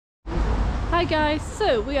Hi guys,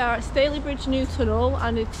 so we are at Stalybridge New Tunnel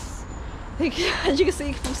and it's, as you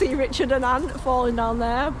can see Richard and Ant falling down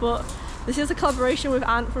there, but this is a collaboration with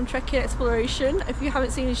Ant from Trekking Exploration. If you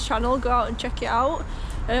haven't seen his channel, go out and check it out.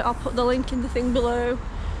 I'll put the link in the thing below.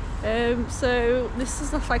 So this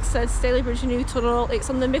is, like I said, Staleybridge New Tunnel.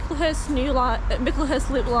 It's on the Micklehurst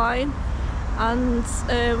Loop line, and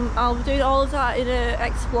I'll be doing all of that in a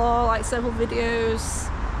explore, like several videos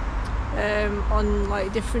on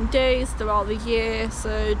like different days throughout the year,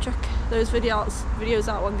 so check those videos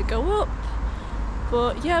out when they go up.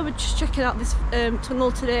 But yeah, we're just checking out this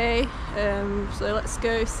tunnel today, so let's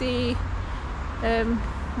go see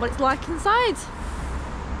what it's like inside.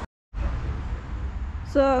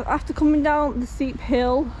 So after coming down the steep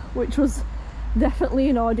hill, which was definitely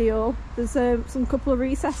an ordeal, there's some couple of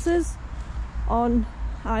recesses on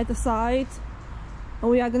either side,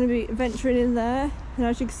 and we are going to be venturing in there. And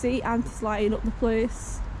as you can see, Ant is lighting up the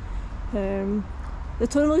place. The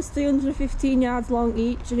tunnel is 315 yards long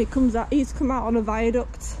each, and he's come out on a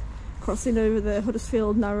viaduct crossing over the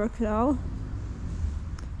Huddersfield Narrow Canal.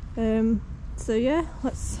 So yeah,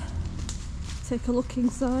 let's take a look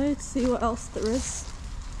inside, see what else there is.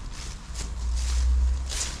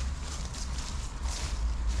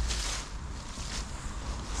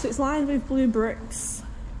 So it's lined with blue bricks.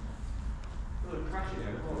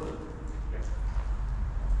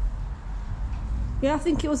 Yeah, I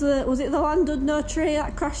think it was the Llandudno train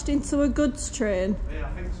that crashed into a goods train? Yeah,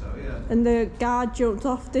 I think so, yeah. And the guard jumped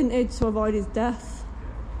off, didn't he, to avoid his death?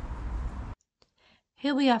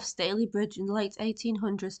 Here we have Stalybridge in the late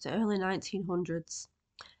 1800s to early 1900s.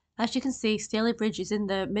 As you can see, Stalybridge is in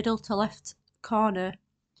the middle to left corner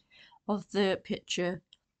of the picture.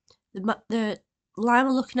 The line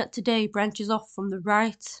we're looking at today branches off from the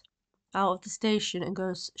right out of the station and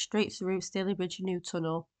goes straight through Stalybridge New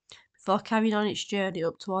Tunnel, before carrying on its journey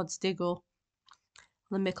up towards Diggle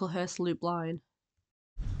on the Micklehurst Loop line.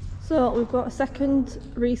 So we've got a second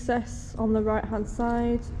recess on the right hand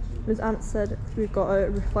side. As Ant said, we've got a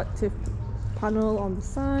reflective panel on the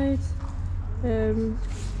side.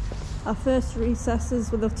 Our first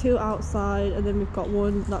recesses were the two outside, and then we've got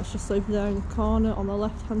one that's just over there in the corner on the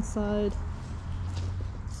left hand side.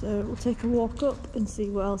 So we'll take a walk up and see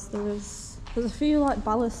what else there is. There's a few like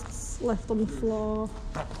ballasts left on the floor,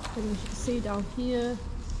 and as you can see down here,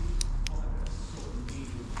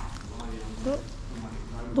 oh,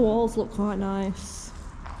 the walls look quite nice.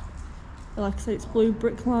 Like I said, it's blue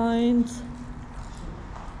brick lined.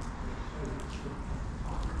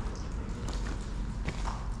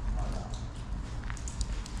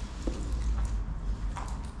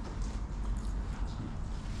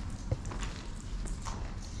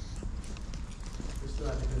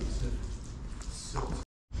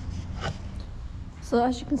 So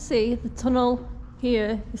as you can see, the tunnel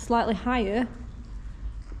here is slightly higher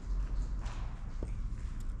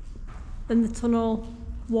than the tunnel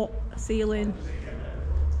ceiling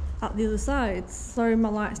at the other side. Sorry, my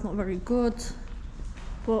light's not very good,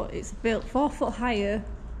 but it's built 4 foot higher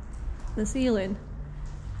than the ceiling.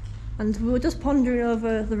 And we were just pondering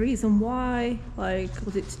over the reason why. Like,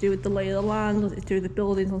 was it to do with the lay of the land? Was it to do with the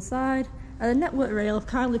buildings on side? And the Network Rail have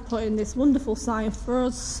kindly put in this wonderful sign for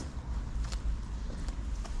us.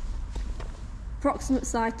 Approximate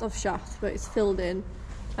site of shaft, but it's filled in,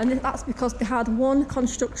 and that's because they had one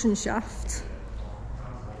construction shaft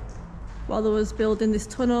while they was building this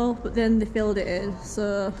tunnel, but then they filled it in.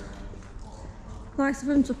 So nice of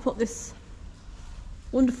them to put this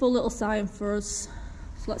wonderful little sign for us.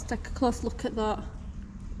 So let's take a close look at that.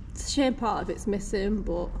 It's a shame part of it's missing,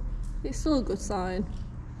 but it's still a good sign.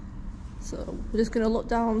 So we're just going to look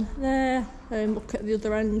down there and look at the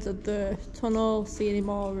other end of the tunnel, see any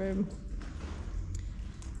more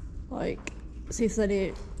like, see if there's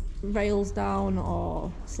any rails down or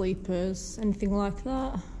sleepers, anything like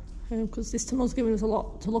that, because this tunnel's given us a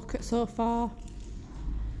lot to look at so far.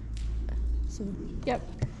 So yep,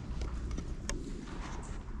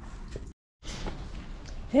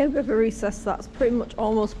 here we have a recess that's pretty much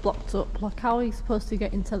almost blocked up. Like, how are you supposed to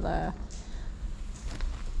get into there?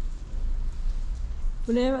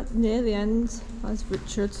 We're near the end. That's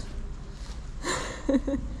Richard.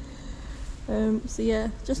 So yeah,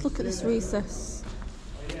 just look at this recess.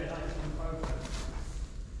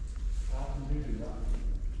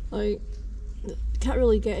 Like, can't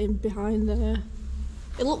really get in behind there.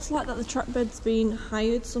 It looks like that the track bed's been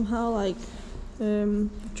hired somehow, like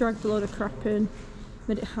dragged a load of crap in,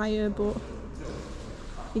 made it higher, but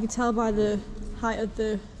you can tell by the height of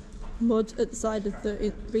the mud at the side of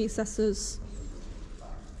the recesses.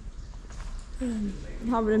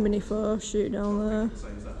 Having a mini photo shoot down there.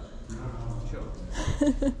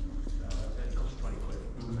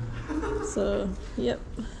 So, yep.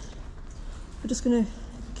 We're just gonna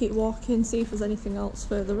keep walking, see if there's anything else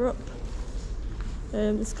further up.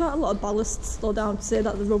 There's quite a lot of ballasts though down to say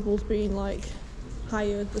that the rubble's been like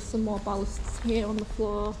higher. There's some more ballasts here on the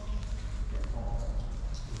floor.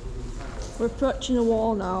 We're approaching a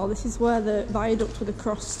wall now. This is where the viaduct would have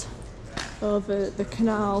crossed over the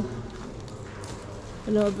canal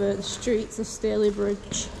and over the streets of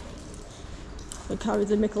Stalybridge and carried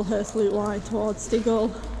the Micklehurst Loop line towards Stigall.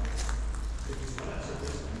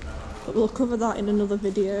 But we'll cover that in another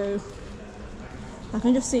video. I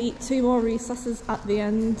can just see 2 more recesses at the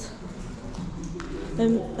end. As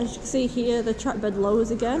you can see here, the track bed lowers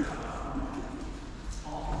again,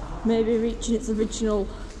 maybe reaching its original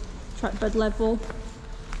track bed level.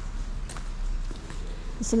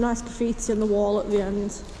 There's some nice graffiti on the wall at the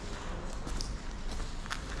end.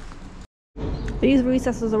 These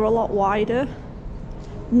recesses are a lot wider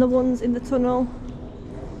than the ones in the tunnel.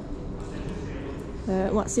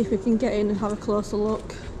 Let's see if we can get in and have a closer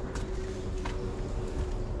look.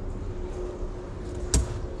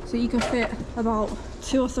 So you can fit about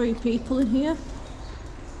 2 or 3 people in here.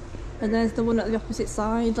 And there's the one at the opposite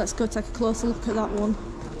side. Let's go take a closer look at that one.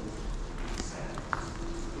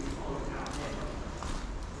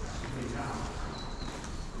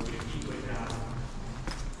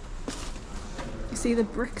 You see the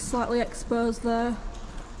brick slightly exposed there.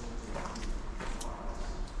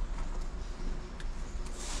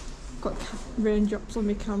 Got raindrops on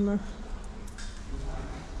my camera.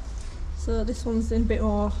 So this one's in a bit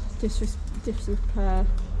more disrepair.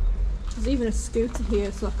 There's even a scooter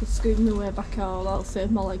here so I could scoot my way back out. That'll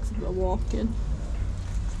save my legs a bit of walking.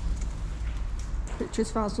 Which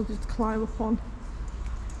is found something to climb up on.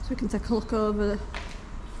 So we can take a look over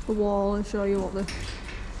the wall and show you what the...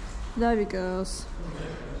 There he goes.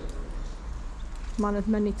 Man of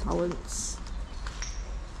many talents.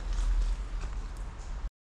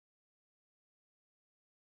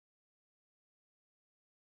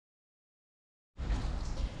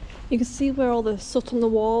 You can see where all the soot on the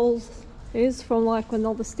walls is from like when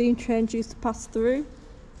all the steam trains used to pass through.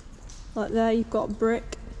 Like there you've got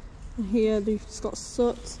brick and here you've just got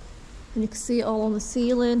soot and you can see it all on the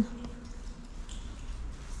ceiling.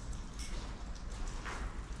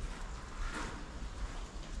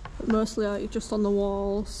 But mostly like just on the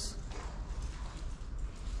walls.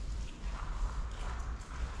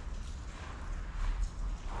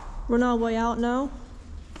 We're on our way out now,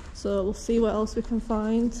 so we'll see what else we can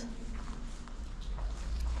find.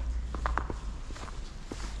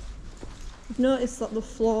 I've noticed that the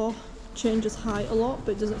floor changes height a lot,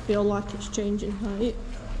 but it doesn't feel like it's changing height.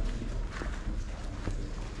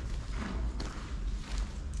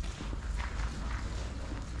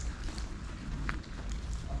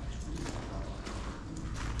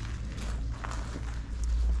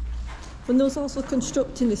 When there was also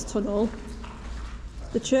constructing this tunnel,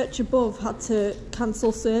 the church above had to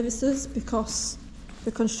cancel services because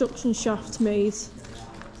the construction shaft made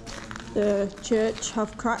the church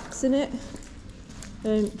have cracks in it.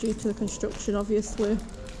 Due to the construction obviously,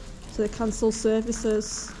 so they cancelled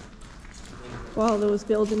services while they was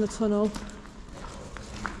building the tunnel.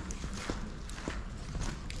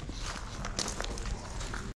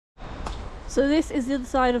 So this is the other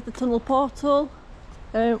side of the tunnel portal.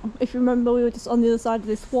 If you remember, we were just on the other side of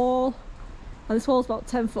this wall, and this wall's about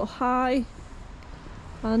 10 foot high,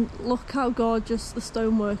 and look how gorgeous the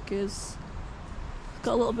stonework is. It's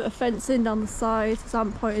got a little bit of fencing down the side, as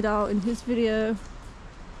Ant pointed out in his video.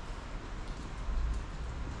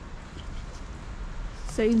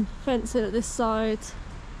 Same fencing at this side,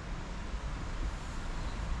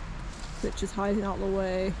 which is hiding out the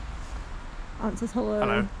way. Ant says hello.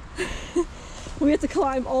 Hello. We had to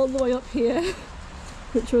climb all the way up here,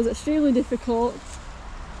 which was extremely difficult.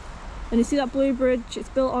 And you see that blue bridge? It's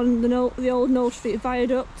built on the old Knoll Street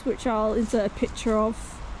Viaduct, which I'll insert a picture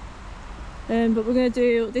of. But we're going to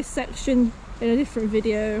do this section in a different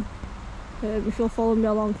video, if you'll follow me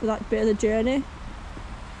along for that bit of the journey.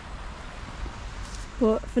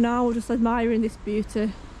 But for now, we're just admiring this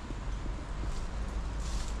beauty.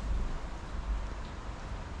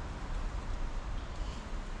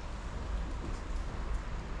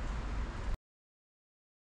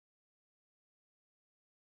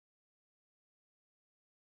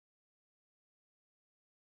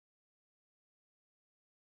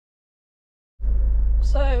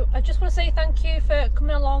 So I just want to say thank you for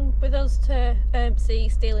coming along with us to see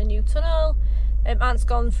Stalybridge New Tunnel. Ant's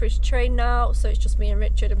gone for his train now, so it's just me and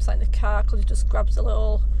Richard. I'm sat in the car because he just grabs a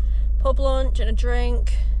little pub lunch and a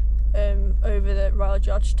drink over the Royal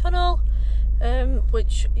George Tunnel,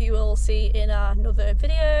 which you will see in another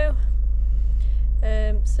video.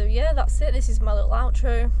 So So yeah, that's it. This is my little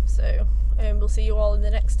outro. So we'll see you all in the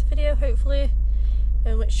next video, hopefully,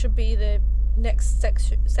 which should be the next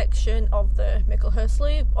section of the Micklehurst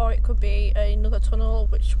Loop, or it could be another tunnel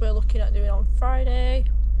which we're looking at doing on Friday.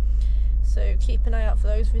 So keep an eye out for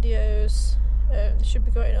those videos. They should be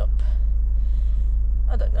going up,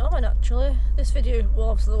 I don't know when actually. This video will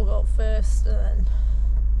obviously go up first, and then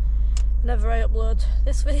whenever I upload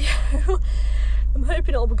this video I'm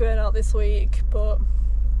hoping it'll be going out this week, but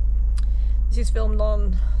this is filmed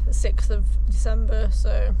on the 6th of December,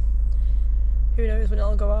 so who knows when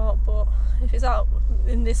it'll go out. But if it's out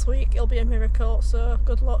in this week, it'll be a miracle, so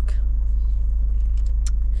good luck.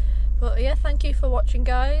 But yeah, thank you for watching,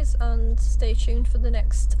 guys, and stay tuned for the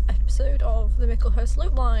next episode of the Micklehurst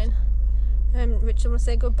Loop line. Richard, want to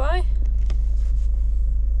say goodbye?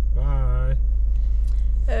 Bye.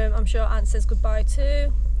 I'm sure Ant says goodbye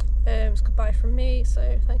too. It's goodbye from me,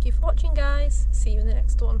 so thank you for watching, guys. See you in the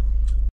next one.